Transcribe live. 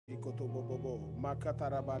Kotobobobo,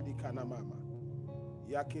 Makatarabali Kanamama,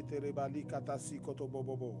 Yaketerebali Katasi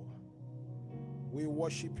Kotobobobo. We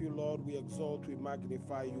worship you, Lord. We exalt, we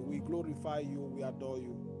magnify you, we glorify you, we adore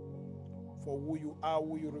you for who you are,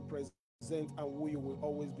 who you represent, and who you will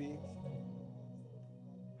always be.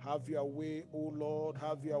 Have your way, O Lord,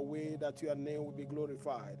 have your way, that your name will be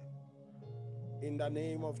glorified. In the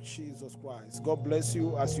name of Jesus Christ. God bless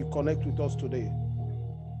you as you connect with us today.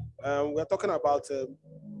 We're talking about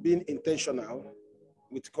being intentional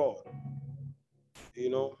with God. You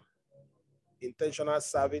know, intentional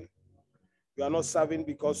serving. You are not serving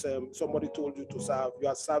because somebody told you to serve. You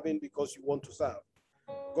are serving because you want to serve.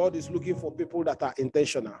 God is looking for people that are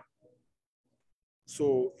intentional.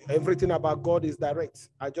 So everything about God is direct.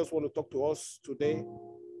 I just want to talk to us today,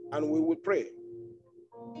 and we will pray.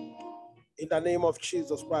 In the name of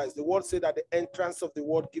Jesus Christ. The word said that the entrance of the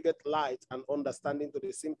word giveth light and understanding to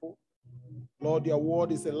the simple. Lord, your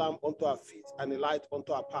word is a lamp unto our feet and a light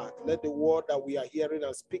unto our path. Let the word that we are hearing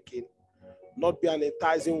and speaking not be an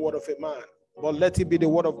enticing word of a man, but let it be the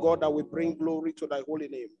word of God that will bring glory to thy holy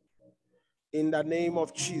name. In the name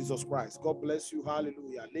of Jesus Christ. God bless you.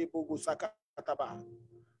 Hallelujah.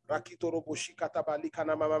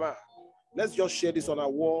 Let's just share this on our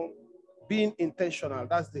wall. Being intentional.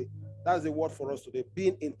 That's the word for us today.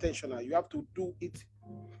 Being intentional. You have to do it.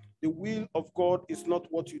 The will of God is not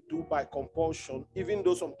what you do by compulsion, even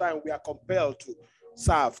though sometimes we are compelled to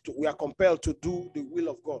serve, we are compelled to do the will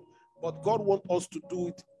of God. But God wants us to do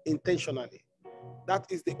it intentionally. That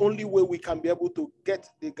is the only way we can be able to get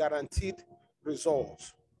the guaranteed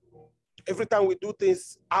results. Every time we do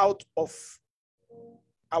things out of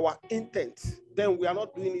our intent, then we are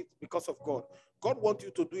not doing it because of God. God wants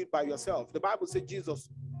you to do it by yourself. The Bible says Jesus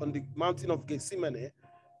on the mountain of Gethsemane,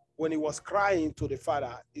 when he was crying to the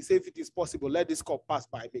Father, he said, if it is possible, let this cup pass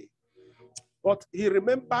by me. But he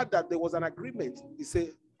remembered that there was an agreement. He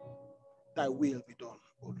said, thy will be done,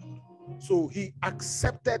 O Lord. So he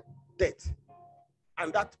accepted death.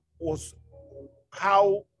 And that was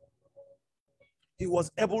how he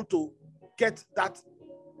was able to get that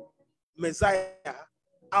Messiah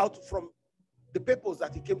out from the purpose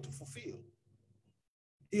that he came to fulfill.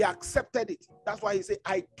 He accepted it. That's why he said,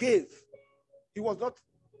 I gave. He was not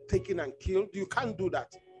taken and killed. You can't do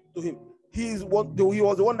that to him. He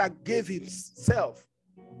was the one that gave himself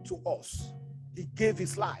to us. He gave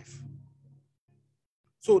his life.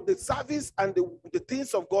 So the service and the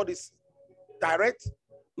things of God is direct,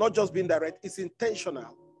 not just being direct, it's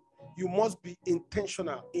intentional. You must be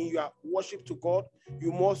intentional in your worship to God.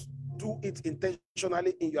 You must do it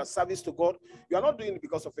intentionally in your service to God. You are not doing it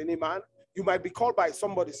because of any man. You might be called by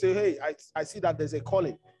somebody, say, hey, I see that there's a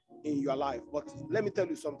calling in your life. But let me tell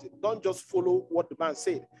you something. Don't just follow what the man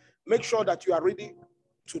said. Make sure that you are ready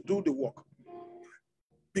to do the work.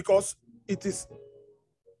 Because it is,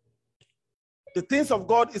 the things of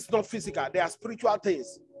God is not physical. They are spiritual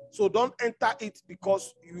things. So don't enter it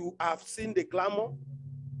because you have seen the glamour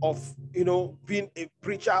of, being a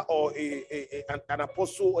preacher or an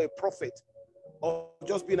apostle or a prophet, or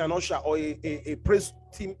just being an usher or a praise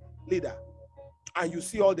team leader. And you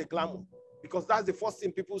see all the glamour, because that's the first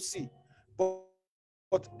thing people see.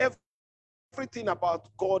 But everything about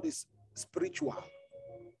God is spiritual.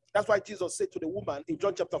 That's why Jesus said to the woman in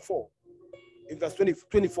John chapter 4, in verse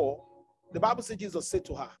 24, the Bible says Jesus said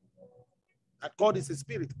to her that God is a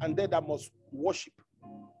spirit, and they that must worship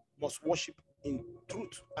in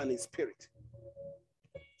truth and in spirit.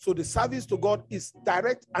 So the service to God is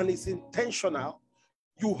direct and is intentional.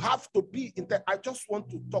 You have to be intentional. I just want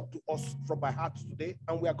to talk to us from my heart today,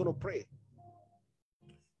 and we are going to pray.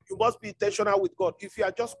 You must be intentional with God. If you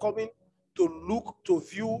are just coming to look, to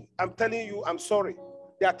view, I'm telling you, I'm sorry.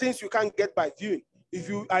 There are things you can't get by viewing. If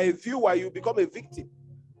you are a viewer, you become a victim.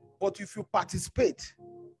 But if you participate,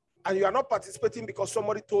 and you are not participating because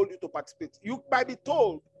somebody told you to participate, you might be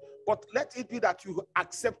told, but let it be that you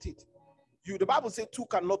accept it. The Bible says two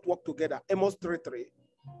cannot work together, Amos 3:3,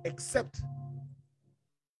 except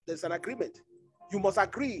there's an agreement. You must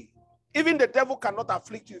agree. Even the devil cannot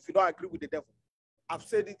afflict you if you don't agree with the devil. I've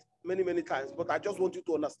said it many, many times, but I just want you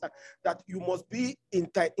to understand that you must be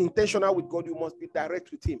intentional with God. You must be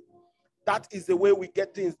direct with him. That is the way we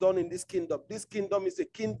get things done in this kingdom. This kingdom is a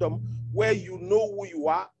kingdom where you know who you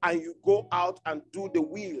are and you go out and do the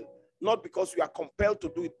will. Not because you are compelled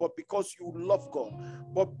to do it, but because you love God,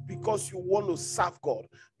 but because you want to serve God,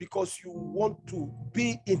 because you want to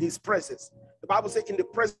be in his presence. The Bible says in the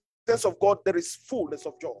presence of God, there is fullness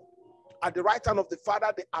of joy. At the right hand of the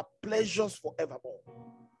Father, there are pleasures forevermore.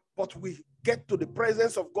 But we get to the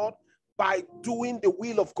presence of God by doing the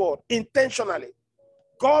will of God intentionally.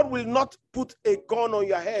 God will not put a gun on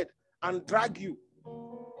your head and drag you.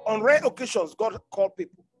 On rare occasions, God called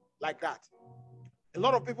people like that. A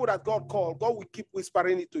lot of people that God called, God will keep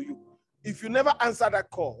whispering it to you. If you never answer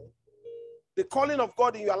that call, the calling of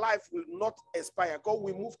God in your life will not expire. God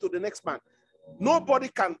will move to the next man. Nobody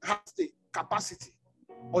can have the capacity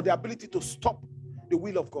or the ability to stop the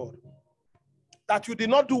will of God. That you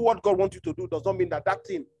did not do what God wants you to do does not mean that that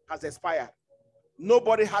thing has expired.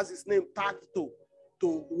 Nobody has his name tagged to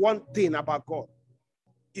one thing about God.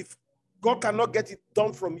 If God cannot get it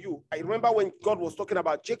done from you, I remember when God was talking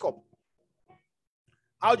about Jacob,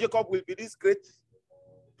 how Jacob will be this great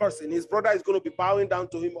person. His brother is going to be bowing down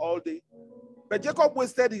to him all day. But Jacob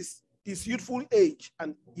wasted his youthful age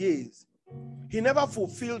and years. He never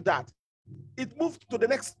fulfilled that. It moved to the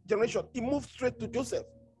next generation. It moved straight to Joseph.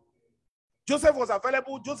 Joseph was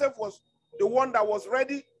available. Joseph was the one that was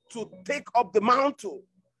ready to take up the mantle.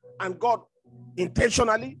 And God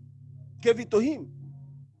intentionally gave it to him.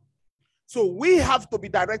 So we have to be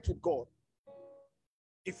direct with God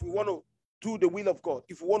if we want to do the will of God,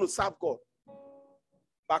 if we want to serve God.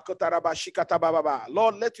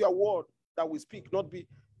 Lord, let your word that we speak not be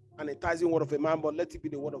an enticing word of a man, but let it be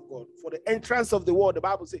the word of God. For the entrance of the word, the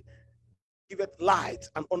Bible says, give it light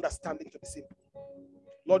and understanding to the simple.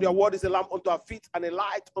 Lord, your word is a lamp unto our feet and a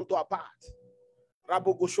light unto our path.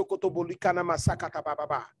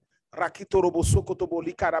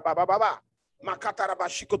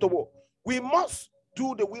 We must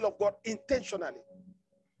do the will of God intentionally.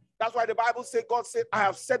 That's why the Bible says, God said, I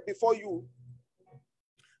have set before you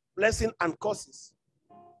blessing and curses.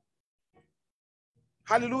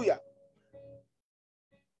 Hallelujah.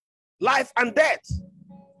 Life and death.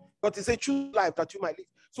 But he said, choose life that you might live.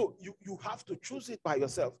 So you have to choose it by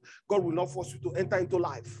yourself. God will not force you to enter into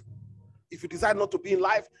life. If you decide not to be in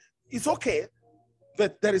life, it's okay.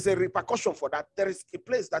 But there is a repercussion for that. There is a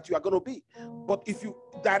place that you are going to be. But if you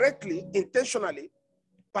directly, intentionally,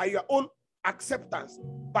 by your own acceptance,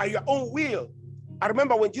 by your own will. I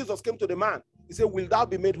remember when Jesus came to the man, he said, will thou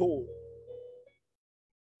be made whole?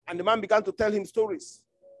 And the man began to tell him stories.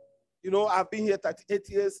 You know, I've been here 38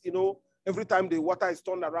 years, you know, every time the water is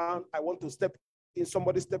turned around, I want to step in,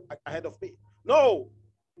 somebody step ahead of me. No.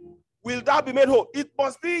 Will thou be made whole? It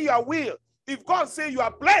must be your will. If God says you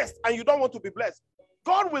are blessed and you don't want to be blessed,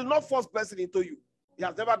 God will not force blessing into you. He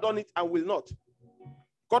has never done it and will not.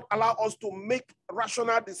 God allows us to make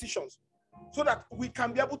rational decisions so that we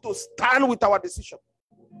can be able to stand with our decision.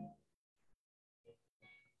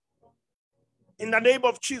 In the name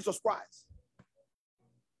of Jesus Christ.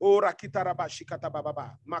 I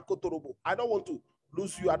don't want to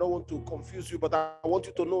lose you. I don't want to confuse you, but I want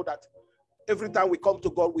you to know that every time we come to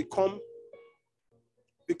God, we come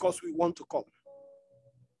because we want to come.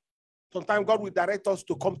 Sometimes God will direct us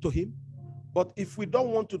to come to him, but if we don't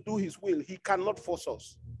want to do his will, he cannot force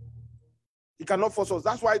us. He cannot force us.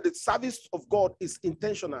 That's why the service of God is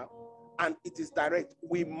intentional and it is direct.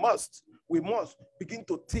 We must begin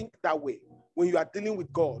to think that way when you are dealing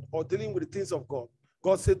with God or dealing with the things of God.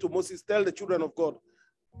 God said to Moses, tell the children of God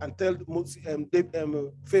and tell Moses,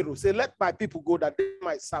 Pharaoh, say, let my people go that they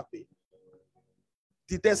might serve me.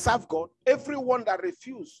 Did they serve God? Everyone that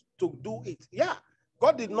refused to do it, yeah,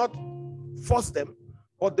 God did not force them,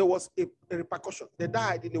 but there was a repercussion. They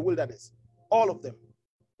died in the wilderness, all of them.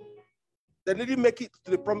 They didn't make it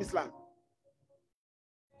to the promised land.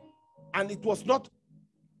 And it was not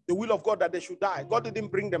the will of God that they should die. God didn't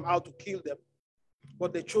bring them out to kill them,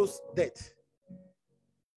 but they chose death.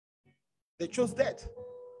 They chose death.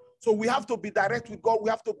 So we have to be direct with God. We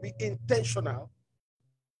have to be intentional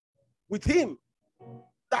with him.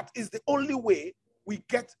 That is the only way we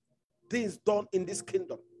get things done in this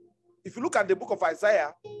kingdom. If you look at the book of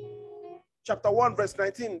Isaiah, chapter 1, verse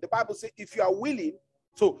 19, the Bible says, if you are willing,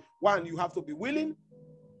 so one, you have to be willing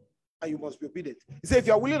and you must be obedient. He said, if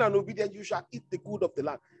you are willing and obedient, you shall eat the good of the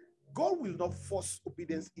land. God will not force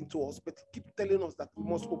obedience into us, but keep telling us that we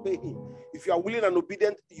must obey him. If you are willing and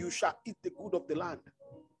obedient, you shall eat the good of the land.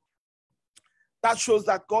 That shows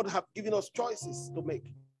that God has given us choices to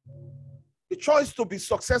make. The choice to be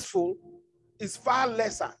successful is far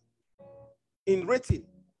lesser in rating.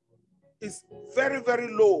 It's very,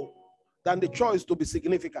 very low than the choice to be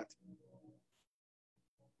significant.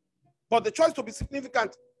 But the choice to be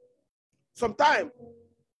significant, sometimes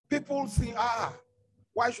people see,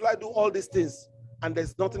 why should I do all these things? And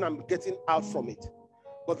there's nothing I'm getting out from it.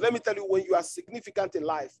 But let me tell you, when you are significant in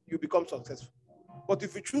life, you become successful. But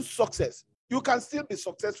if you choose success, you can still be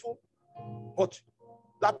successful, but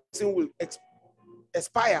that person will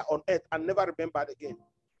expire on earth and never remembered again.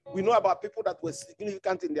 We know about people that were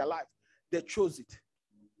significant in their life. They chose it.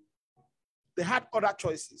 They had other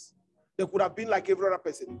choices. They could have been like every other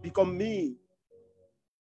person, become mean.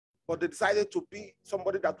 But they decided to be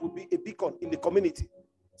somebody that would be a beacon in the community,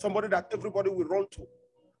 somebody that everybody will run to,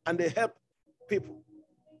 and they help people.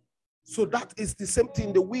 So that is the same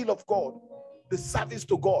thing, the will of God, the service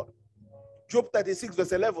to God. Job 36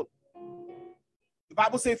 verse 11. The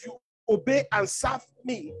Bible says, if you obey and serve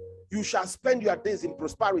me, you shall spend your days in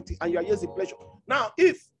prosperity and your years in pleasure. Now,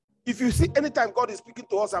 if you see anytime God is speaking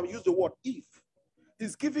to us and use the word if,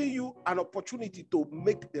 he's giving you an opportunity to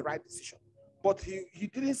make the right decision. But he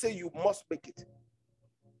didn't say you must make it.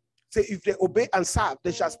 Say, if they obey and serve,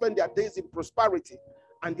 they shall spend their days in prosperity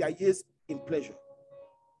and their years in pleasure.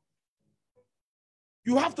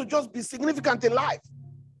 You have to just be significant in life.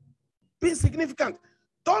 Be significant.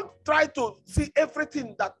 Don't try to see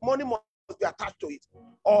everything that money must be attached to it.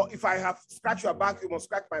 Or if I have scratched your back, you must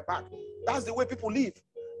scratch my back. That's the way people live.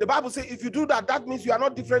 The Bible says if you do that, that means you are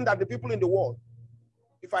not different than the people in the world.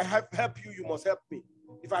 If I help you, you must help me.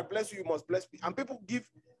 If I bless you, you must bless me. And people give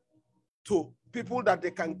to people that they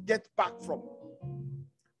can get back from.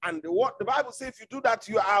 And the Bible says if you do that,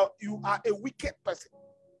 you are a wicked person.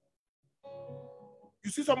 You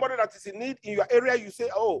see somebody that is in need in your area, you say,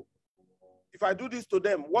 oh, if I do this to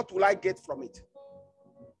them, what will I get from it?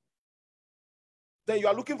 Then you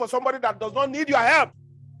are looking for somebody that does not need your help.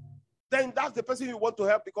 Then that's the person you want to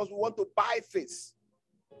help because we want to buy face.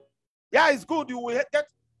 Yeah, it's good. You will get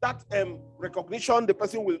that recognition. The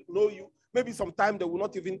person will know you. Maybe sometime they will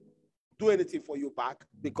not even do anything for you back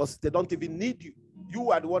because they don't even need you.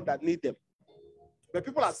 You are the one that need them. But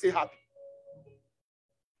people are still happy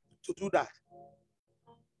to do that.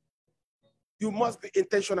 You must be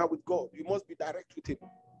intentional with God. You must be direct with him.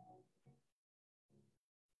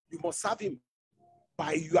 You must serve him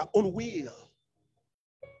by your own will.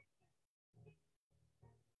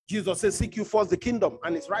 Jesus says, seek you first the kingdom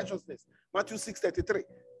and its righteousness. Matthew 6:33.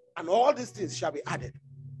 And all these things shall be added.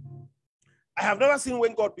 I have never seen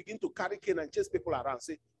when God begin to carry cane and chase people around and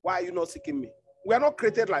say, why are you not seeking me? We are not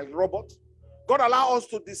created like robots. God allows us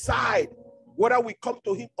to decide whether we come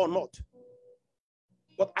to him or not.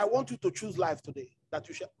 But I want you to choose life today, that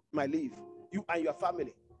you might live, you and your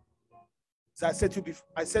family. So I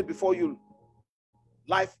said before you,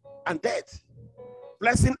 life and death,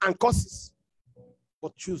 blessing and curses.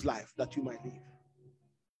 But choose life that you might live.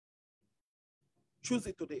 Choose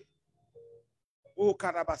it today. Oh,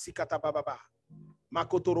 karabasikata bababa.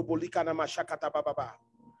 Makotorobolika na mashakata bababa.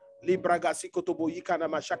 Libragasikotoboyika na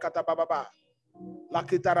mashakata bababa.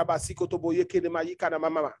 Lakitarabasikotoboyeke na mayika na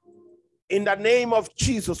mama. In the name of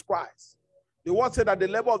Jesus Christ. The word said that the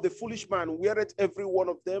labor of the foolish man weareth every one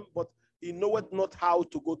of them, but he knoweth not how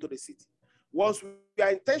to go to the city. Once we are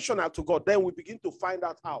intentional to God, then we begin to find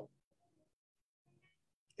out how.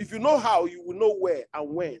 If you know how, you will know where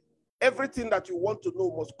and when. Everything that you want to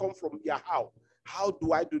know must come from your how. How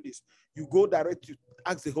do I do this? You go direct to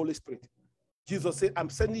ask the Holy Spirit. Jesus said, I'm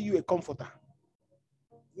sending you a comforter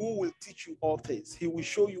who will teach you all things. He will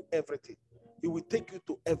show you everything. He will take you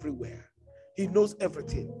to everywhere. He knows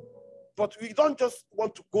everything. But we don't just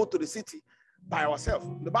want to go to the city by ourselves.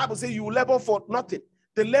 The Bible says you will labor for nothing.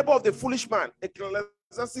 The labor of the foolish man,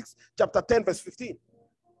 Ecclesiastes chapter 10, verse 15.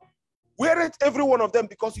 Wear it, every one of them,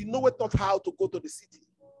 because you know it not how to go to the city.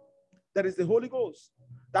 There is the Holy Ghost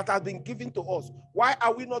that has been given to us. Why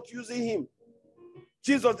are we not using him?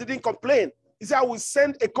 Jesus didn't complain. He said, I will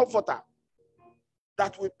send a comforter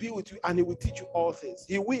that will be with you and he will teach you all things.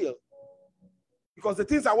 He will. Because the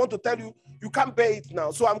things I want to tell you, you can't bear it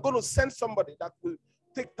now. So I'm going to send somebody that will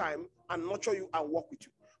take time and nurture you and work with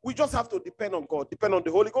you. We just have to depend on God, depend on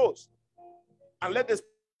the Holy Ghost. And let the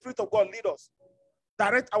Spirit of God lead us.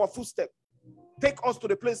 Direct our footsteps. Take us to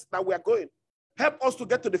the place that we are going. Help us to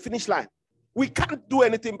get to the finish line. We can't do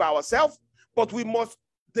anything by ourselves, but we must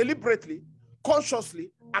deliberately,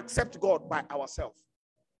 consciously accept God by ourselves.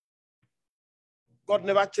 God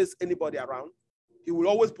never chases anybody around. He will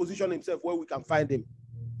always position himself where we can find him.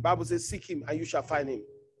 The Bible says, seek him and you shall find him.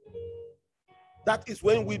 That is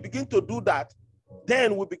when we begin to do that,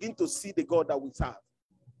 then we begin to see the God that we serve.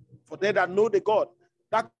 For they that know the God,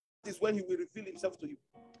 that is when he will reveal himself to you.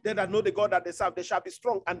 They that know the God that they serve, they shall be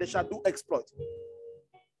strong and they shall do exploit.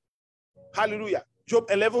 Hallelujah. Job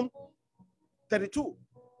 11:32.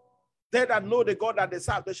 They that know the God that they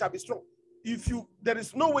serve, they shall be strong. There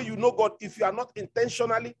is no way you know God if you are not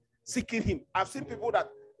intentionally seeking him. I've seen people that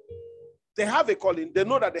they have a calling, they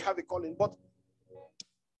know that they have a calling, but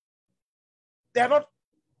they are not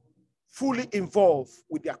fully involved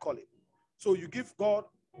with their calling. So you give God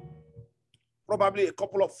probably a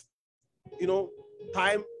couple of,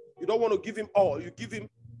 time. You don't want to give him all. You give him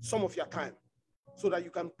some of your time so that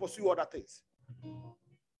you can pursue other things.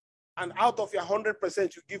 And out of your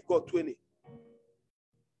 100%, you give God 20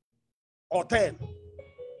 or 10.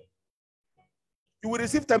 You will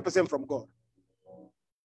receive 10% from God.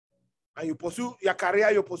 And you pursue your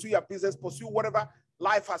career, you pursue your business, pursue whatever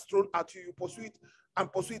life has thrown at you. You pursue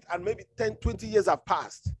it, and maybe 10, 20 years have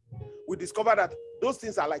passed. We discover that those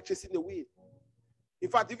things are like chasing the wind. In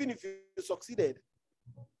fact, even if you succeeded,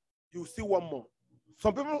 you still want more.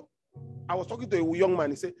 Some people, I was talking to a young man,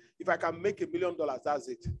 he said, if I can make $1 million, that's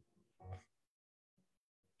it.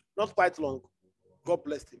 Not quite long, God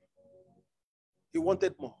blessed him. He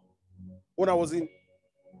wanted more. When I was in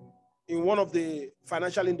one of the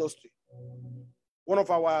financial industry, one of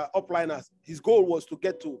our upliners, his goal was to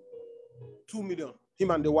get to 2 million.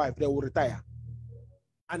 Him and the wife, they will retire.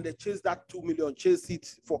 And they chase that 2 million, chase it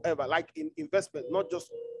forever, like in investment, not just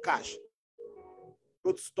cash.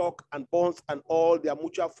 Both stock and bonds and all their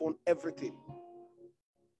mutual fund, everything.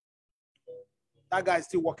 That guy is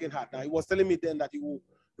still working hard now. He was telling me then that he will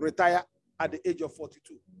retire at the age of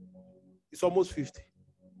 42. It's almost 50.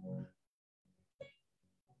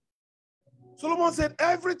 Solomon said,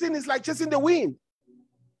 everything is like chasing the wind.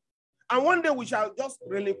 And one day we shall just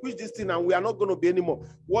relinquish this thing and we are not going to be anymore.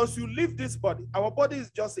 Once you leave this body, our body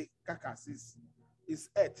is just a carcass, is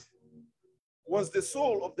earth. Once the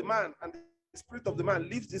soul of the man and the spirit of the man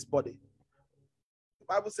leaves this body, the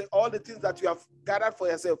Bible says all the things that you have gathered for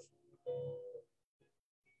yourself,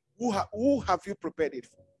 who have you prepared it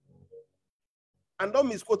for? And don't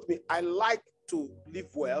misquote me. I like to live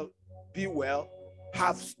well, be well,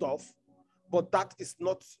 have stuff, but that is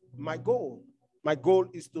not my goal. My goal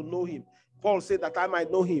is to know him. Paul said that I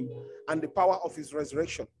might know him and the power of his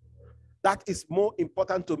resurrection. That is more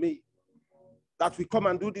important to me. That we come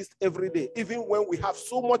and do this every day. Even when we have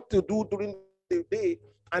so much to do during the day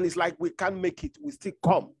and it's like we can't make it, we still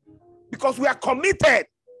come. Because we are committed.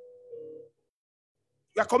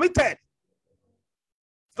 We are committed.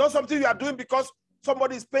 It's not something you are doing because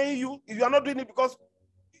somebody is paying you. You are not doing it because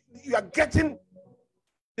you are getting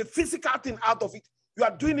the physical thing out of it. You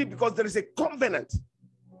are doing it because there is a covenant.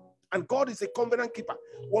 And God is a covenant keeper.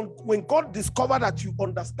 When God discovers that you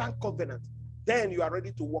understand covenant, then you are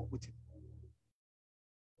ready to work with him.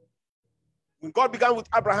 When God began with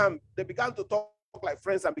Abraham, they began to talk like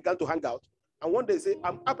friends and began to hang out. And one day they say,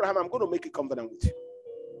 Abraham, I'm going to make a covenant with you.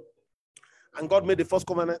 And God made the first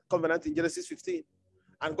covenant in Genesis 15.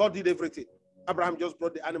 And God did everything. Abraham just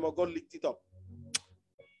brought the animal. God licked it up.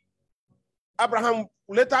 Abraham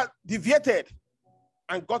later deviated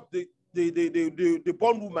and got the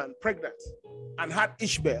bondwoman pregnant and had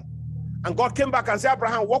Ishmael. And God came back and said,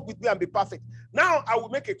 Abraham, walk with me and be perfect. Now I will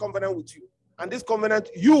make a covenant with you. And this covenant,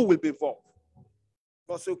 you will be involved.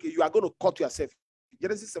 God said, okay, you are going to cut yourself.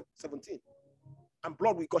 Genesis 17. And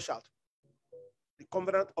blood will gush out. The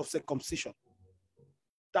covenant of circumcision.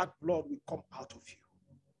 That blood will come out of you.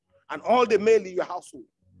 And all the male in your household.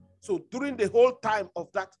 So during the whole time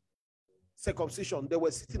of that circumcision, they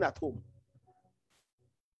were sitting at home.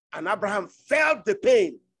 And Abraham felt the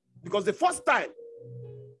pain because the first time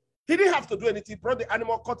he didn't have to do anything. He brought the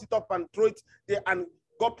animal, cut it up and throw it there, and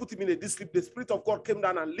God put him in a deep sleep. The Spirit of God came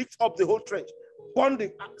down and licked up the whole trench, burned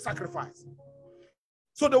the sacrifice.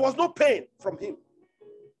 So there was no pain from him.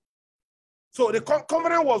 So the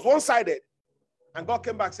covenant was one-sided. And God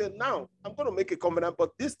came back and said, now I'm going to make a covenant,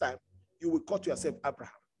 but this time you will cut yourself,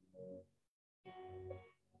 Abraham.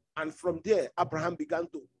 And from there, Abraham began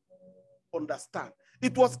to understand.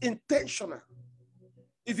 It was intentional.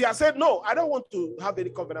 If you had said, no, I don't want to have any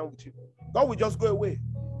covenant with you, God will just go away.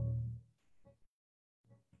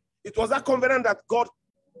 It was that covenant that God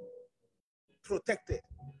protected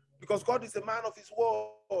because God is a man of his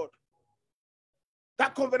word.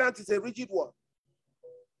 That covenant is a rigid one.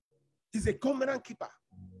 He's a covenant keeper.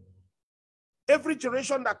 Every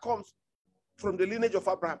generation that comes from the lineage of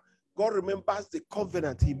Abraham, God remembers the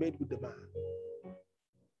covenant he made with the man.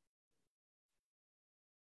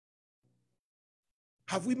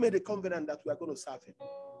 Have we made a covenant that we are going to serve him?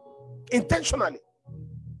 Intentionally.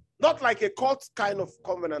 Not like a cult kind of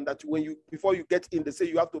covenant that before you get in, they say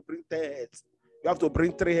you have to bring 10 heads. You have to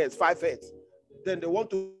bring 3 heads, 5 heads. Then they want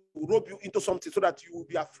to rope you into something so that you will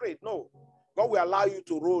be afraid. No. God will allow you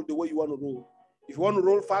to roll the way you want to roll. If you want to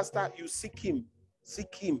roll faster, you seek him.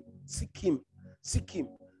 Seek him. Seek him. Seek him.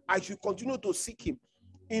 As you continue to seek him,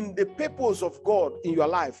 in the purpose of God in your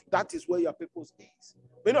life, that is where your purpose is.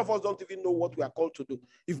 Many of us don't even know what we are called to do.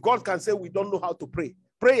 If God can say we don't know how to pray,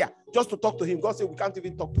 prayer, just to talk to him, God said we can't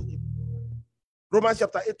even talk to him. Romans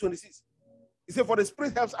chapter 8:26. He said, for the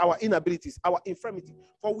Spirit helps our inabilities, our infirmity.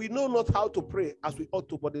 For we know not how to pray as we ought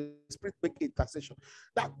to, but the Spirit makes intercession.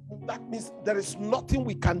 That means there is nothing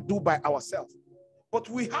we can do by ourselves. But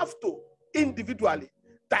we have to individually,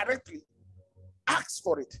 directly ask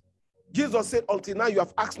for it. Jesus said, until now you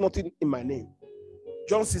have asked nothing in my name.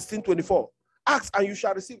 John 16:24. Ask and you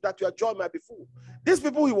shall receive, that your joy might be full. These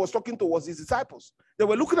people he was talking to was his disciples. They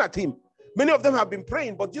were looking at him. Many of them have been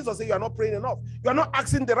praying, but Jesus said, you are not praying enough. You are not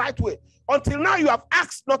asking the right way. Until now you have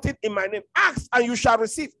asked nothing in my name. Ask and you shall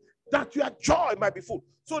receive, that your joy might be full.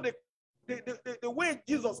 So the way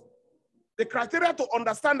Jesus, the criteria to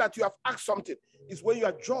understand that you have asked something is when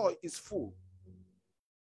your joy is full.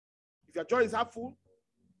 If your joy is half full,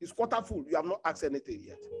 it's quarter full, you have not asked anything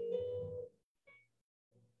yet.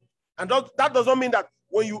 And that doesn't mean that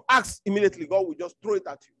when you ask immediately, God will just throw it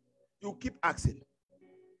at you. You keep asking.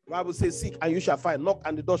 The Bible says, seek and you shall find. Knock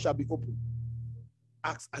and the door shall be opened.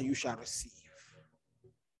 Ask and you shall receive.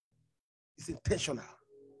 It's intentional.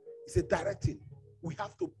 It's a directing. We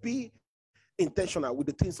have to be intentional with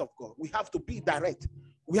the things of God. We have to be direct.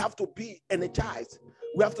 We have to be energized.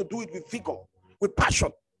 We have to do it with vigor, with passion.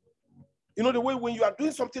 You know, the way when you are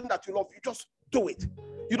doing something that you love, you just do it.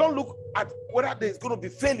 You don't look at whether there's going to be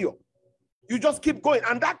failure. You just keep going.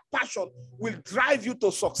 And that passion will drive you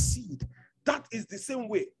to succeed. That is the same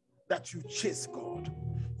way that you chase God.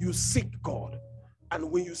 You seek God. And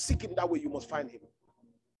when you seek him that way, you must find him.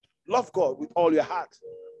 Love God with all your heart,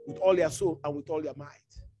 with all your soul, and with all your might.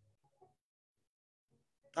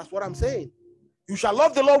 That's what I'm saying. You shall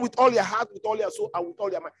love the Lord with all your heart, with all your soul, and with all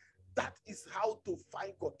your mind. That is how to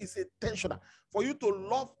find God. It's intentional. For you to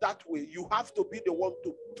love that way, you have to be the one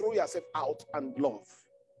to throw yourself out and love.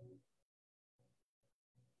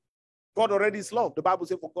 God already is love. The Bible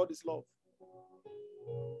says, for God is love.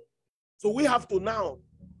 So we have to now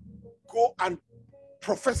go and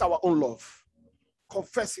profess our own love.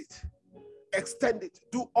 Confess it. Extend it.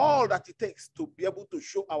 Do all that it takes to be able to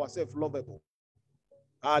show ourselves lovable.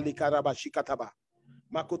 I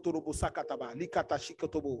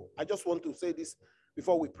just want to say this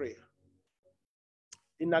before we pray.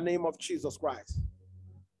 In the name of Jesus Christ.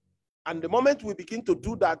 And the moment we begin to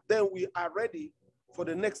do that, then we are ready for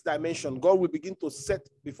the next dimension. God will begin to set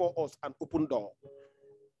before us an open door.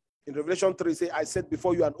 In Revelation 3, say, I set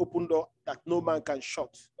before you an open door that no man can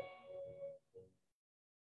shut.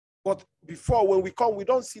 But before, when we come, we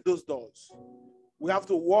don't see those doors. We have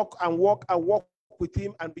to walk and walk and walk with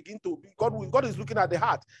him and begin to be. God is looking at the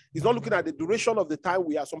heart. He's not looking at the duration of the time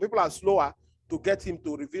we are. Some people are slower to get him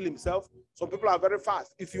to reveal himself. Some people are very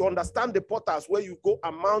fast. If you understand the portals where you go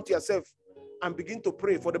and mount yourself and begin to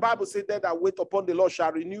pray. For the Bible says, they that wait upon the Lord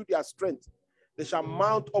shall renew their strength. They shall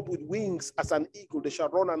mount up with wings as an eagle. They shall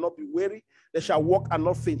run and not be weary. They shall walk and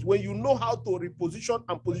not faint. When you know how to reposition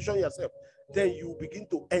and position yourself, then you begin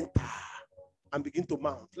to enter and begin to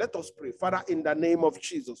mount. Let us pray. Father, in the name of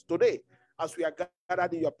Jesus, today, as we are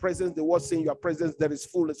gathered in your presence, the word saying, in your presence there is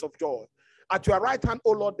fullness of joy. At your right hand,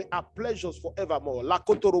 O Lord, there are pleasures forevermore. Lord,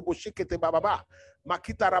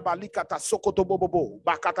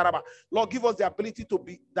 give us the ability to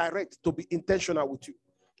be direct, to be intentional with you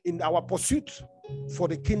in our pursuit for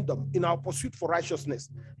the kingdom, in our pursuit for righteousness.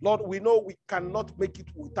 Lord, we know we cannot make it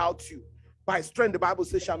without you. By strength, the Bible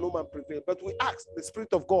says, shall no man prevail. But we ask the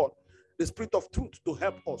Spirit of God, the Spirit of truth, to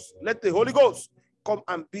help us. Let the Holy Ghost come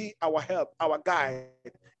and be our help, our guide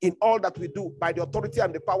in all that we do by the authority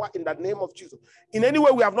and the power in the name of Jesus. In any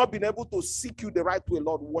way we have not been able to seek you the right way,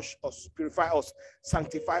 Lord, wash us, purify us,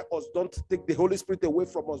 sanctify us. Don't take the Holy Spirit away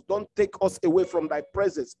from us. Don't take us away from thy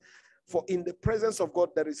presence. For in the presence of God,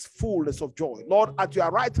 there is fullness of joy. Lord, at your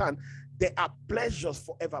right hand, there are pleasures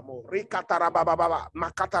forevermore.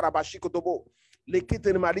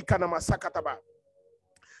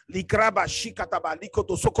 Ligraba shikataba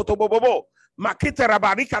likoto sokoto bobobo makite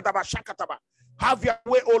rabarika daba shakataba. Have your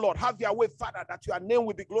way, O Lord. Have your way, Father, that your name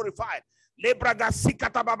will be glorified. Lebraga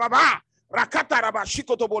sikataba baba rakata raba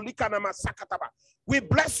shikoto bolika nama sakataba. We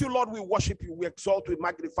bless you, Lord. We worship you. We exalt. We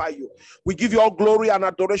magnify you. We give you all glory and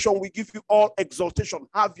adoration. We give you all exaltation.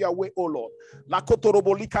 Have your way, O Lord. Lakoto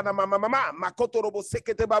robo lika nama mama makoto robo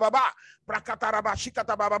sekete baba rakata raba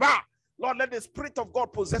shikata baba. Lord, let the Spirit of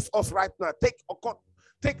God possess us right now. Take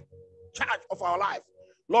charge of our life.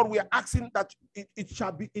 Lord, we are asking that it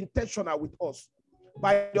shall be intentional with us.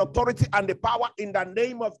 By the authority and the power in the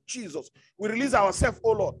name of Jesus, we release ourselves,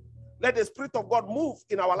 oh Lord. Let the Spirit of God move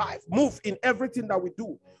in our life, move in everything that we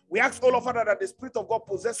do. We ask, oh Lord, Father, that the Spirit of God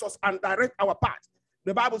possess us and direct our path.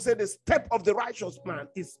 The Bible says the step of the righteous man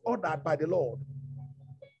is ordered by the Lord.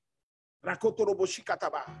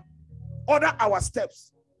 Order our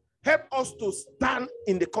steps. Help us to stand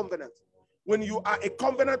in the covenant. When you are a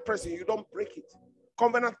covenant person, you don't break it.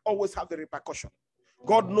 Covenant always have the repercussion.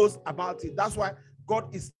 God knows about it. That's why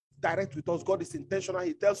God is direct with us. God is intentional.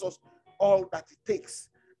 He tells us all that it takes.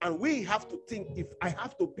 And we have to think, if I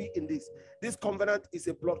have to be in this covenant is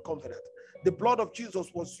a blood covenant. The blood of Jesus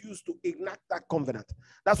was used to enact that covenant.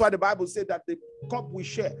 That's why the Bible said that the cup we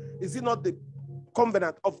share, is it not the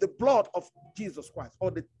covenant of the blood of Jesus Christ, or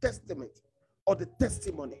the testament, or the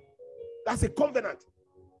testimony? That's a covenant.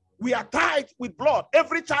 We are tied with blood.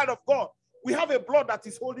 Every child of God, we have a blood that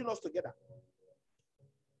is holding us together.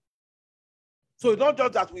 So it's not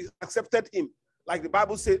just that we accepted him. Like the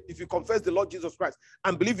Bible said, if you confess the Lord Jesus Christ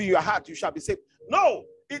and believe in your heart, you shall be saved. No,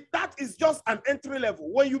 that is just an entry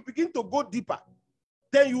level. When you begin to go deeper,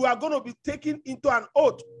 then you are going to be taken into an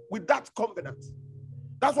oath with that covenant.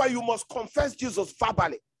 That's why you must confess Jesus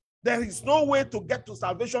verbally. There is no way to get to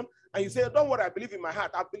salvation and you say, don't worry, I believe in my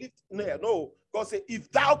heart. I believe. No, God said, if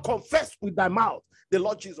thou confess with thy mouth the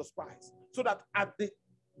Lord Jesus Christ, so that at the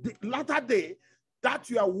latter day, that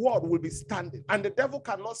your word will be standing. And the devil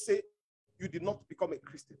cannot say, you did not become a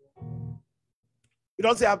Christian. You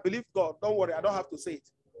don't say, I believe God. Don't worry, I don't have to say it.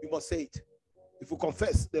 You must say it. If we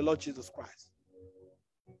confess the Lord Jesus Christ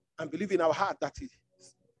and believe in our heart that he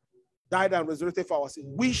died and resurrected for our sins,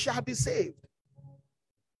 we shall be saved.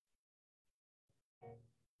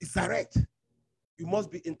 It's direct. You must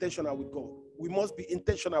be intentional with God. We must be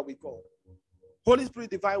intentional with God. Holy Spirit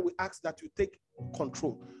divine, we ask that you take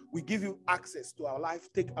control. We give you access to our life.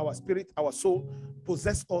 Take our spirit, our soul,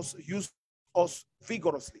 possess us, use us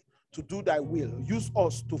vigorously to do thy will. Use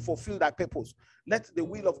us to fulfill thy purpose. Let the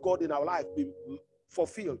will of God in our life be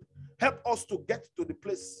fulfilled. Help us to get to the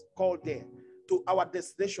place called there, to our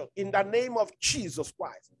destination, in the name of Jesus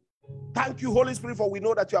Christ. Thank you, Holy Spirit, for we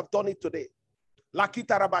know that you have done it today.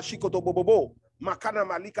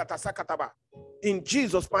 In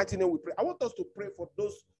Jesus' mighty name we pray. I want us to pray for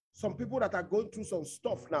some people that are going through some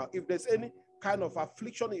stuff now. If there's any kind of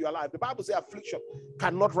affliction in your life, the Bible says affliction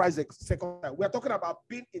cannot rise a second time. We are talking about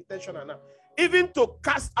being intentional now. Even to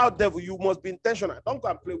cast out devil, you must be intentional. Don't go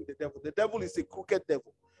and play with the devil. The devil is a crooked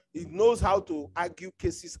devil. He knows how to argue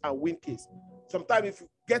cases and win cases. Sometimes if you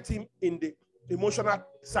get him in the emotional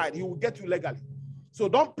side, he will get you legally. So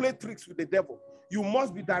don't play tricks with the devil. You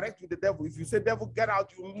must be direct with the devil. If you say, devil, get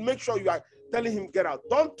out, you make sure you are telling him, get out.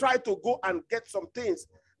 Don't try to go and get some things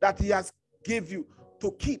that he has gave you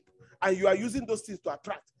to keep, and you are using those things to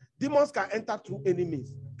attract. Demons can enter through any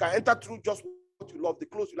means, can enter through just what you love, the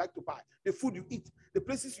clothes you like to buy, the food you eat, the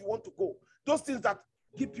places you want to go, those things that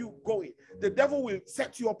keep you going. The devil will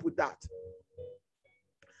set you up with that.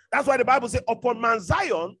 That's why the Bible says, upon Mount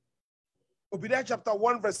Zion, Obadiah chapter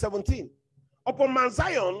 1, verse 17, upon Mount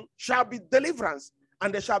Zion shall be deliverance,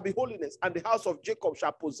 and there shall be holiness, and the house of Jacob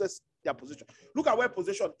shall possess their possession. Look at where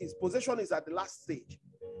possession is. Possession is at the last stage.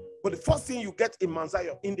 But the first thing you get in Mount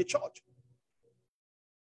Zion, in the church,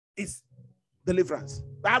 is deliverance.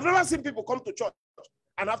 I have never seen people come to church,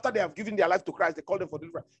 and after they have given their life to Christ, they call them for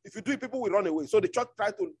deliverance. If you do it, people will run away. So the church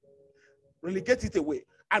tries to relegate it away.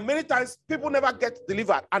 And many times, people never get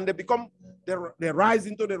delivered, and they rise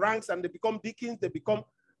into the ranks, and they become deacons, they become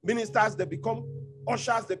ministers, they become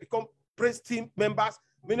ushers, they become praise team members.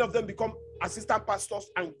 Many of them become assistant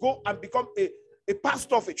pastors and go and become a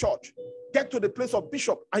pastor of a church. Get to the place of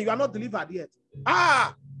bishop, and you are not delivered yet.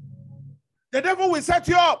 The devil will set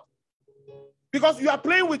you up because you are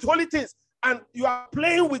playing with holy things and you are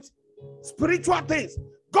playing with spiritual things.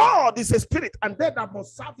 God is a spirit, and they that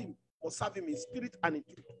must serve him in spirit and in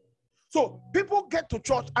truth. So people get to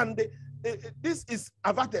church and this is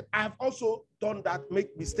averted. I have also done that,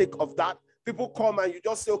 make mistake of that. People come and you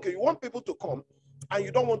just say, okay, you want people to come and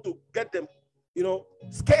you don't want to get them,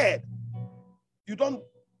 scared. You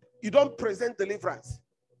don't present deliverance.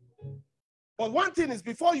 But one thing is,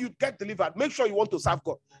 before you get delivered, make sure you want to serve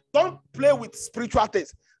God. Don't play with spiritual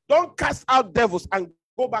things. Don't cast out devils and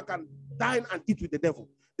go back and dine and eat with the devil.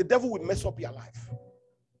 The devil will mess up your life.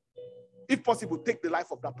 If possible, take the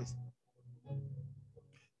life of that person.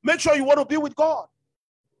 Make sure you want to be with God.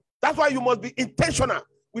 That's why you must be intentional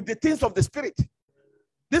with the things of the spirit.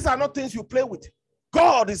 These are not things you play with.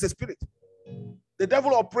 God is a spirit. The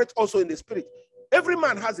devil operates also in the spirit. Every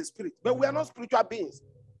man has a spirit, but we are not spiritual beings.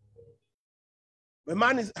 When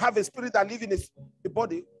man have a spirit and live in a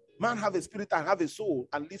body, man have a spirit and have a soul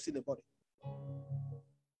and lives in a body.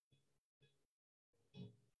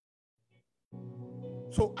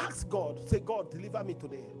 So ask God, say, God, deliver me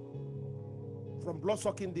today from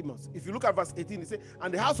blood-sucking demons. If you look at verse 18, it says,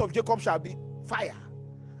 and the house of Jacob shall be fire,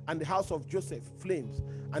 and the house of Joseph flames,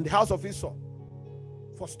 and the house of Esau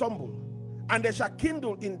for stumble, and they shall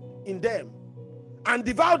kindle in them and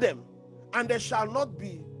devour them, and there shall not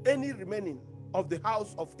be any remaining of the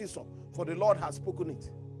house of Esau, for the Lord has spoken it.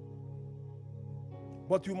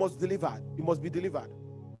 But you must deliver. You must be delivered.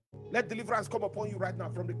 Let deliverance come upon you right now,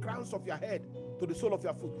 from the crowns of your head to the sole of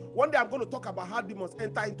your foot. One day I'm going to talk about how demons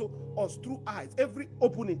enter into us through eyes. Every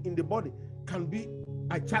opening in the body can be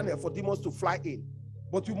a channel for demons to fly in.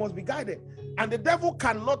 But you must be guided. And the devil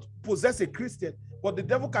cannot possess a Christian, but the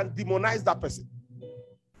devil can demonize that person.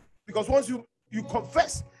 Because once you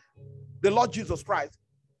confess the Lord Jesus Christ,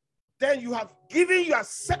 then you have given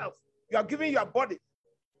yourself, you have given your body,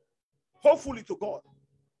 hopefully, to God.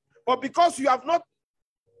 But because you have not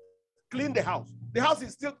cleaned the house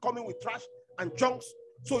is still coming with trash and junks.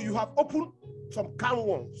 So you have opened some can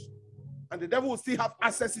worms, and the devil will still have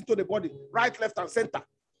access into the body, right, left, and center.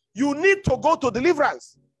 You need to go to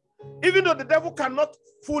deliverance. Even though the devil cannot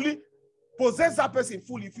fully possess that person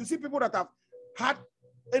fully. If you see people that have had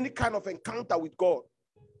any kind of encounter with God,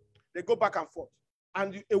 they go back and forth.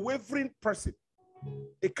 And a wavering person,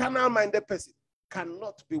 a carnal-minded person,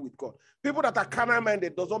 cannot be with God. People that are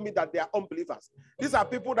carnal-minded does not mean that they are unbelievers. These are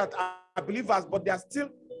people that are believers, but they are still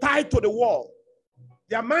tied to the wall.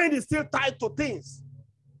 Their mind is still tied to things.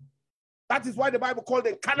 That is why the Bible called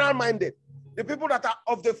them carnal-minded. The people that are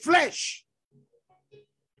of the flesh.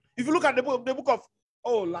 If you look at the book of,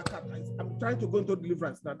 I'm trying to go into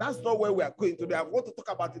deliverance now. That's not where we are going today. I want to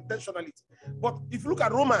talk about intentionality. But if you look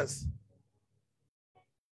at Romans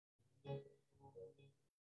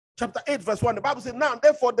chapter 8, verse 1, the Bible says, now,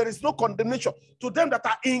 therefore, there is no condemnation to them that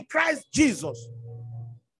are in Christ Jesus,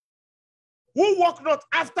 who walk not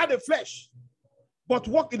after the flesh, but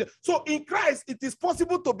walk in the... So in Christ, it is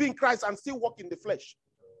possible to be in Christ and still walk in the flesh.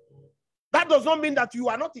 That does not mean that you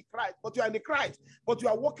are not in Christ, but you are in the Christ, but you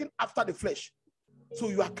are walking after the flesh. So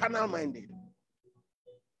you are carnal-minded.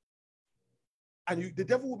 And the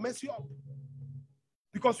devil will mess you up.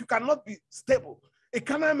 Because you cannot be stable. A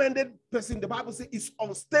carnal-minded person, the Bible says, is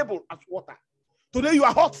unstable as water. Today you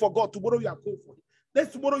are hot for God. Tomorrow you are cold for Him.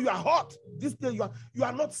 Next tomorrow you are hot. This day you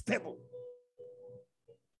are not stable.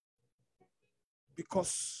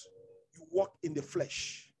 Because you walk in the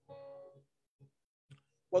flesh.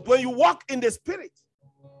 But when you walk in the spirit,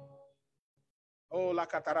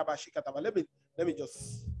 let me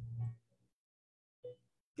just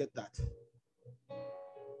get that.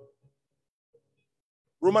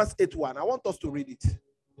 Romans 8:1. I want us to read it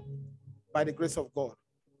by the grace of God.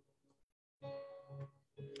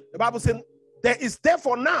 The Bible says, there is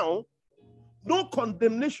therefore now no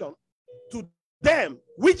condemnation to them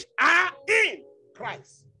which are in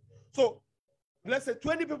Christ. So let's say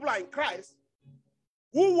 20 people are in Christ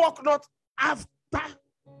who walk not after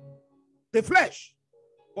the flesh,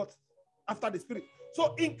 but after the spirit.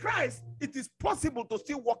 So in Christ, it is possible to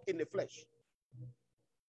still walk in the flesh.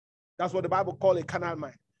 That's what the Bible calls a carnal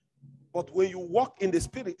mind. But when you walk in the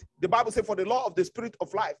spirit, the Bible says, for the law of the spirit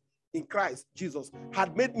of life in Christ Jesus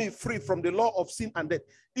had made me free from the law of sin and death.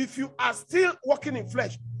 If you are still walking in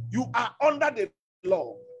flesh, you are under the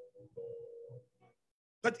law.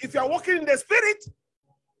 But if you are walking in the spirit,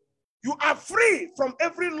 you are free from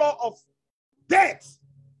every law of death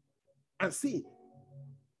and sin.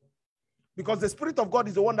 Because the Spirit of God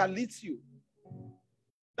is the one that leads you.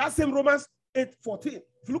 That's in Romans 8:14.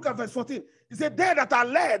 If you look at verse 14, he said, they that are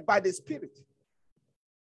led by the Spirit.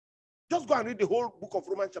 Just go and read the whole book of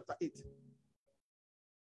Romans chapter 8.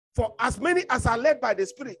 For as many as are led by the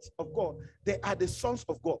Spirit of God, they are the sons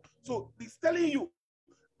of God. So he's telling you,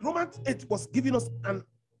 Romans 8 was giving us an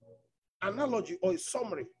analogy or a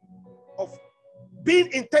summary of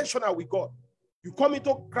being intentional with God. You come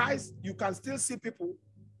into Christ, you can still see people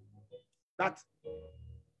that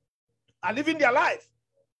are living their life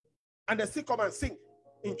and they still come and sing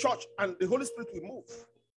in church and the Holy Spirit will move.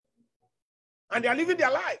 And they are living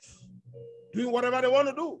their life, doing whatever they want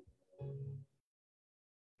to do.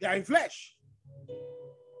 They are in flesh.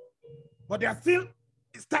 But they are still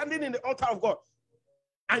standing in the altar of God.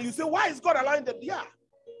 And you say, why is God allowing them? Yeah.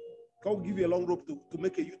 God will give you a long rope to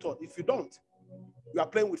make a U-turn. If you don't, you are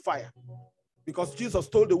playing with fire. Because Jesus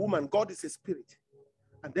told the woman, God is a spirit.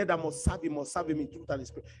 And they that must serve him in truth and in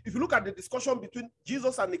spirit. If you look at the discussion between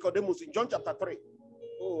Jesus and Nicodemus in John chapter 3.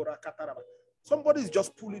 Oh, Rakataraba. Somebody is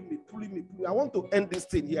just pulling me. I want to end this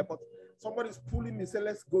thing here, but somebody is pulling me. Say,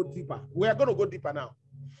 let's go deeper. We are going to go deeper now.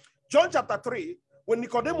 John chapter 3, when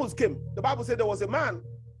Nicodemus came, the Bible said there was a man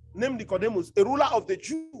named Nicodemus, a ruler of the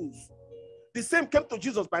Jews. The same came to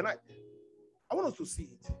Jesus by night. I want us to see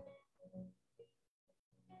it.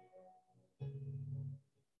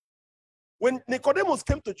 When Nicodemus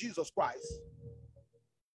came to Jesus Christ,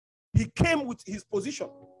 he came with his position.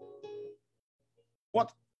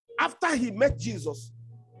 But after he met Jesus,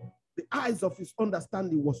 the eyes of his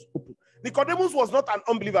understanding was open. Nicodemus was not an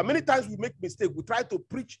unbeliever. Many times we make mistakes. We try to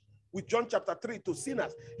preach with John chapter 3 to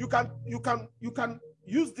sinners. You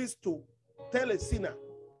use this to tell a sinner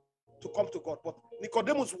to come to God. But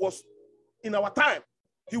Nicodemus was, in our time,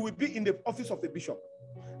 he would be in the office of a bishop.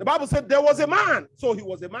 The Bible said there was a man. So he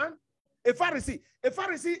was a man. A Pharisee. A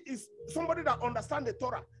Pharisee is somebody that understands the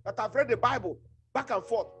Torah, that have read the Bible back and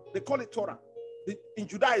forth. They call it Torah in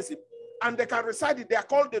Judaism. And they can recite it. They are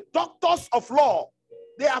called the doctors of law.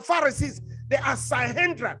 They are Pharisees. They are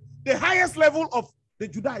Sanhedrin, the highest level of the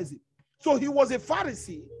Judaism. So he was a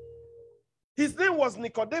Pharisee. His name was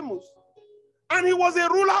Nicodemus. And he was a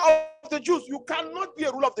ruler of the Jews. You cannot be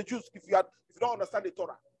a ruler of the Jews if you don't understand the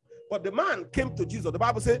Torah. But the man came to Jesus. The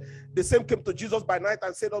Bible says the same came to Jesus by night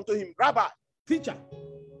and said unto him, Rabbi, teacher.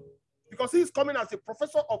 Because he's coming as a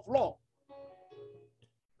professor of law.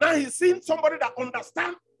 Now he's seen somebody that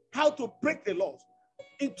understands how to break the laws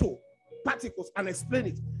into particles and explain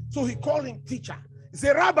it. So he called him teacher. He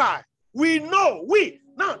said, Rabbi, we know,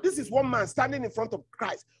 Now, this is one man standing in front of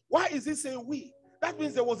Christ. Why is he saying we? That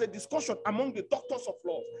means there was a discussion among the doctors of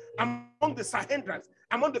law, among the Sanhedrin,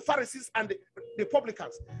 among the Pharisees and the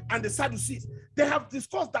publicans and the Sadducees. They have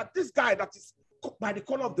discussed that this guy that is by the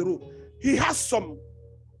corner of the road, he has some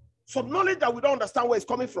knowledge that we don't understand where it's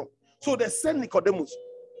coming from. So they sent Nicodemus.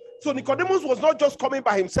 So Nicodemus was not just coming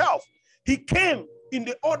by himself. He came in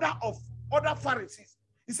the order of other Pharisees.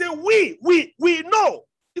 He said, we know.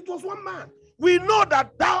 It was one man. We know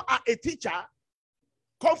that thou art a teacher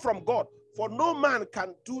come from God. For no man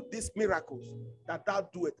can do these miracles that thou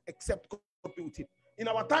doest except God be with him. In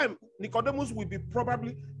our time, Nicodemus will be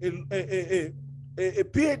probably a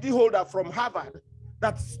PhD holder from Harvard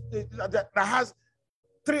that has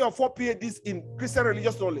 3 or 4 PhDs in Christian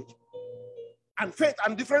religious knowledge and faith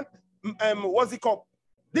and different,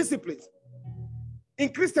 disciplines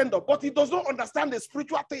in Christendom. But he does not understand the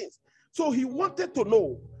spiritual things. So he wanted to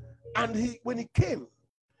know. And when he came,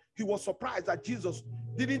 he was surprised that Jesus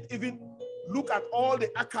didn't even look at all the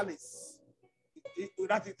accolades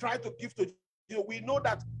that he tried to give to you. We know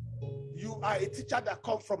that you are a teacher that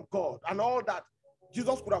comes from God and all that.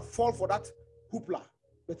 Jesus could have fallen for that hoopla,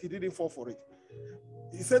 but he didn't fall for it.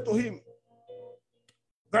 He said to him,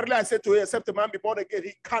 verily I said to you, except a man be born again,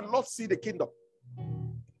 he cannot see the kingdom.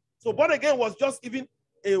 So born again was just even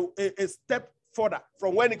a step further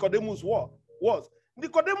from where Nicodemus was.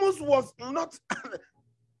 Nicodemus was not,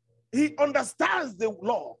 he understands the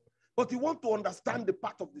law, but he wants to understand the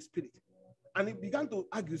part of the spirit. And he began to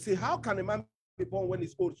argue, say, how can a man be born when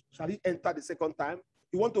he's old? Shall he enter the second time?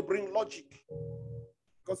 He wants to bring logic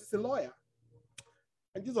because he's a lawyer.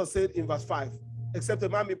 And Jesus said in verse 5, except a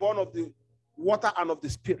man be born of the water and of the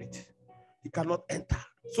spirit, he cannot enter.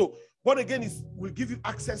 So born again will give you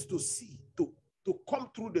access to see, to come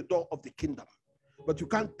through the door of the kingdom. But you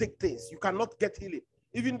can't take things. You cannot get healing.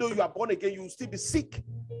 Even though you are born again, you will still be sick.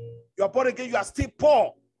 You are born again, you are still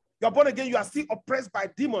poor. You are born again, you are still oppressed by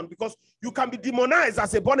demons because you can be demonized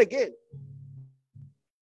as a born again.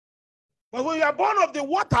 But when you are born of the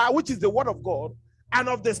water, which is the word of God, and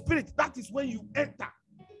of the spirit, that is when you enter.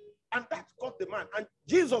 And that got the man. And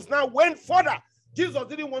Jesus now went further. Jesus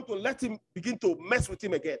didn't want to let him begin to mess with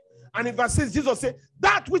him again. And in verse 6, Jesus said,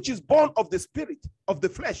 that which is born of the spirit, of the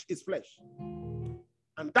flesh, is flesh.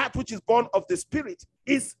 And that which is born of the spirit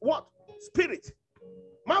is what? Spirit.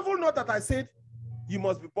 Marvel not that I said, you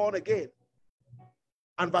must be born again.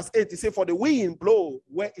 And verse 8, he said, for the wind blow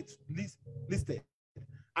where it listed,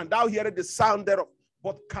 and thou hearest the sound thereof,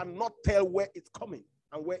 but cannot tell where it's coming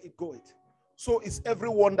and where it goeth. So is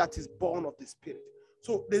everyone that is born of the spirit.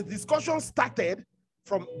 So the discussion started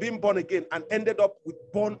from being born again and ended up with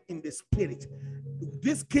born in the spirit.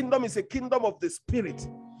 This kingdom is a kingdom of the spirit.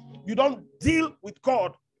 You don't deal with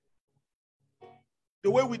God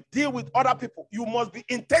the way we deal with other people. You must be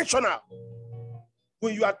intentional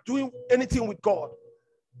when you are doing anything with God.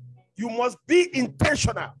 You must be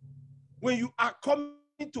intentional when you are coming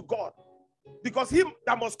to God. Because him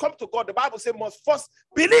that must come to God, the Bible says, must first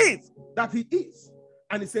believe that he is.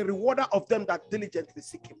 And he's a rewarder of them that diligently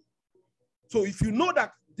seek him. So if you know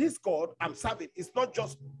that this God I'm serving is not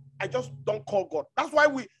just, I just don't call God. That's why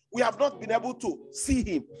we have not been able to see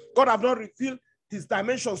him. God have not revealed his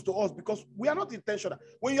dimensions to us because we are not intentional.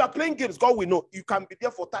 When you are playing games, God will know. You can be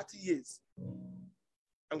there for 30 years.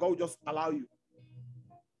 And God will just allow you.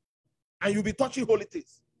 And you'll be touching holy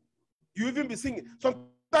things. You even be singing. Sometimes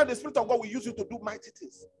the Spirit of God will use you to do mighty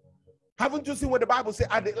things. Haven't you seen what the Bible says?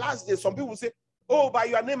 At the last day, some people say, oh, by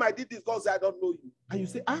your name I did this. God said, I don't know you. And you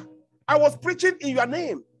say, I was preaching in your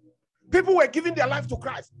name. People were giving their life to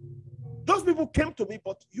Christ. Those people came to me,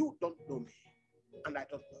 but you don't know me. And I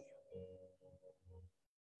don't know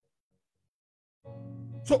you.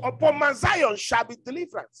 So upon Mount Zion shall be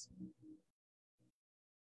deliverance.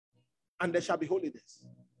 and there shall be holiness.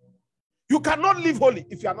 You cannot live holy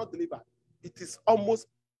if you are not delivered. It is almost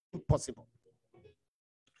impossible.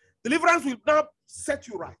 Deliverance will now set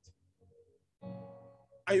you right.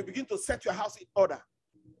 And you begin to set your house in order.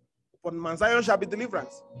 Upon Mount Zion shall be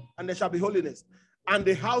deliverance, and there shall be holiness. And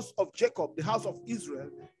the house of Jacob, the house of Israel,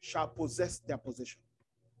 shall possess their possession.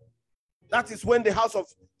 That is when the house of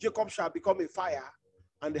Jacob shall become a fire,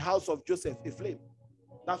 and the house of Joseph a flame.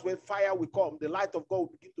 That's when fire will come. The light of God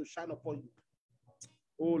will begin to shine upon you.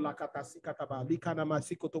 Oh, lakata sikataba, likanama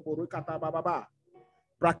sikotobo rekatababa,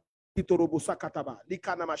 brakitorobo sakataba,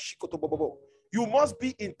 likanama shikotobobo. You must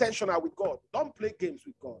be intentional with God. Don't play games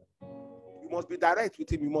with God. You must be direct with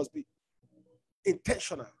him. You must be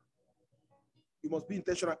intentional. You must be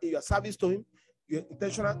intentional in your service to him. You're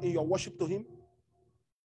intentional in your worship to him.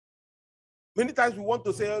 Many times we want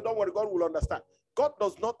to say, oh, don't worry, God will understand. God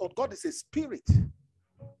does not. God is a spirit.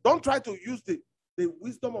 Don't try to use the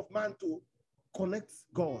wisdom of man to connect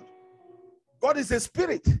God. God is a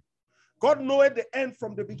spirit. God knows the end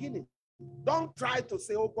from the beginning. Don't try to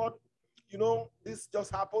say, oh God, you know, this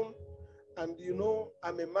just happened, and you know,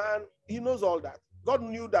 I'm a man. He knows all that. God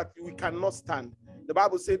knew that we cannot stand. The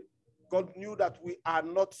Bible said God knew that we are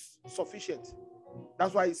not sufficient.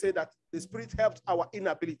 That's why he said that the Spirit helps our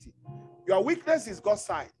inability. Your weakness is God's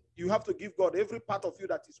side. You have to give God every part of you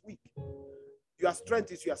that is weak. Your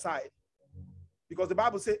strength is your side. Because the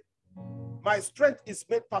Bible said, my strength is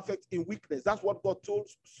made perfect in weakness. That's what God told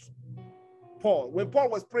Paul. When Paul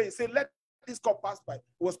was praying, he said, let this cup pass by.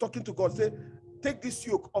 He was talking to God, said, take this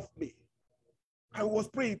yoke off me. And he was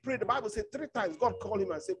praying. He prayed. The Bible said 3 times, God called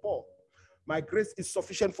him and said, Paul, my grace is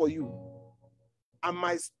sufficient for you. And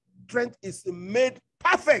my strength is made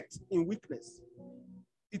perfect in weakness.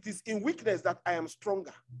 It is in weakness that I am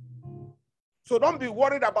stronger. So don't be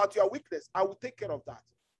worried about your weakness. I will take care of that.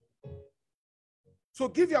 So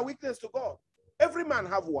give your weakness to God. Every man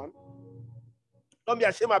have one. Don't be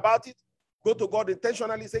ashamed about it. Go to God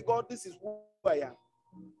intentionally. Say, God, this is who I am.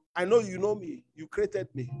 I know you know me. You created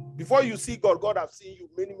me. Before you see God, God has seen you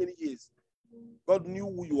many, many years. God knew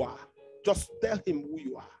who you are. Just tell him who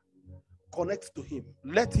you are. Connect to him.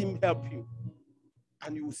 Let him help you.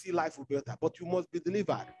 And you will see life will be better. But you must be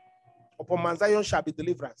delivered. Upon Mount Zion shall be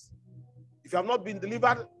deliverance. If you have not been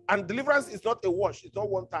delivered, and deliverance is not a wash, it's not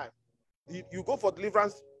one time. You go for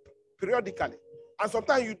deliverance periodically. And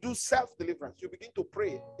sometimes you do self-deliverance. You begin to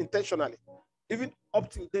pray intentionally. Even up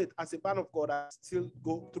till date, as a man of God, I still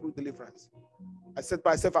go through deliverance. I set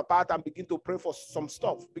myself apart and begin to pray for some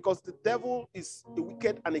stuff. Because the devil is a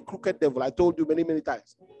wicked and a crooked devil. I told you many, many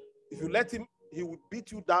times. If you let him, he will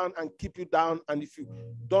beat you down and keep you down. And if you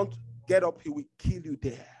don't get up, he will kill you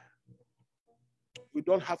there. We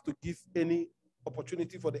don't have to give any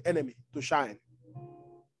opportunity for the enemy to shine.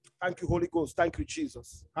 Thank you, Holy Ghost. Thank you,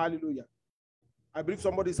 Jesus. Hallelujah. I believe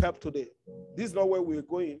somebody's helped today. This is not where we were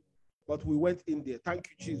going, but we went in there. Thank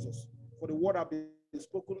you, Jesus. For the word I've been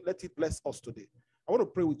spoken, let it bless us today. I want to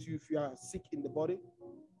pray with you if you are sick in the body.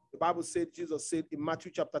 The Bible said, Jesus said in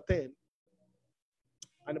Matthew chapter 10,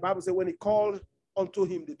 and the Bible said when he called unto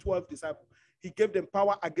him the 12 disciples, he gave them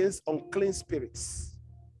power against unclean spirits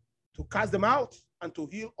to cast them out and to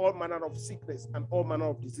heal all manner of sickness and all manner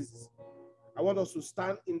of diseases. I want us to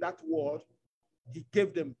stand in that word. He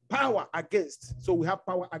gave them power against. So we have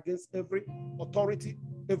power against every authority,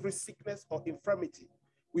 every sickness or infirmity.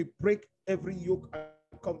 We break every yoke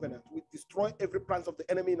and covenant. We destroy every plan of the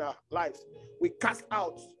enemy in our lives. We cast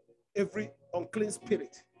out every unclean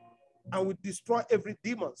spirit. And we destroy every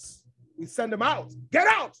demons. We send them out. Get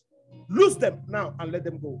out. Loose them now and let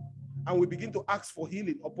them go. And we begin to ask for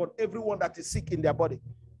healing upon everyone that is sick in their body.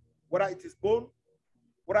 Whether it is bone,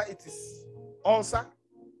 whether it is ulcer,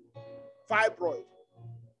 fibroid.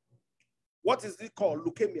 What is it called?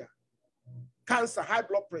 Leukemia, cancer, high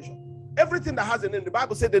blood pressure. Everything that has a name. The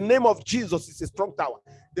Bible said the name of Jesus is a strong tower.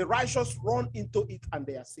 The righteous run into it and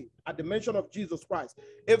they are saved. At the mention of Jesus Christ,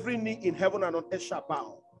 every knee in heaven and on earth shall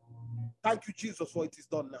bow. Thank you, Jesus, for it is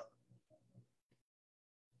done now.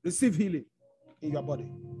 Receive healing in your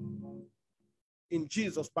body. In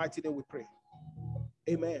Jesus' mighty name we pray.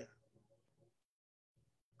 Amen.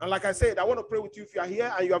 And like I said, I want to pray with you if you are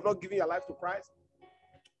here and you have not given your life to Christ.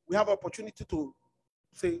 We have an opportunity to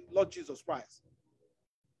say, Lord Jesus Christ,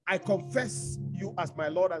 I confess you as my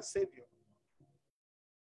Lord and Savior.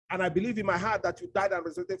 And I believe in my heart that you died and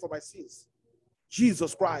resurrected for my sins.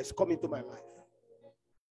 Jesus Christ, come into my life.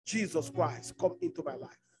 Jesus Christ, come into my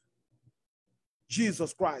life.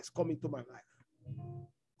 Jesus Christ, come into my life.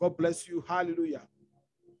 God bless you. Hallelujah.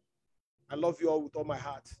 I love you all with all my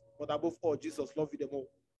heart. But above all, Jesus, love you the more.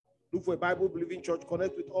 Look for a Bible-believing church.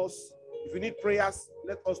 Connect with us If you need prayers,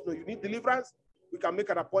 let us know. You need deliverance, we can make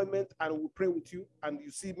an appointment and we'll pray with you, and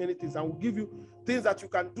you see many things, and we'll give you things that you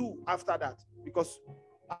can do after that. Because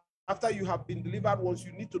after you have been delivered once,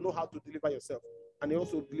 you need to know how to deliver yourself and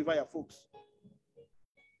also deliver your folks.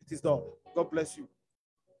 It is done. God bless you.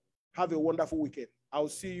 Have a wonderful weekend. I'll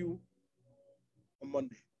see you on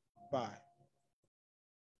Monday. Bye.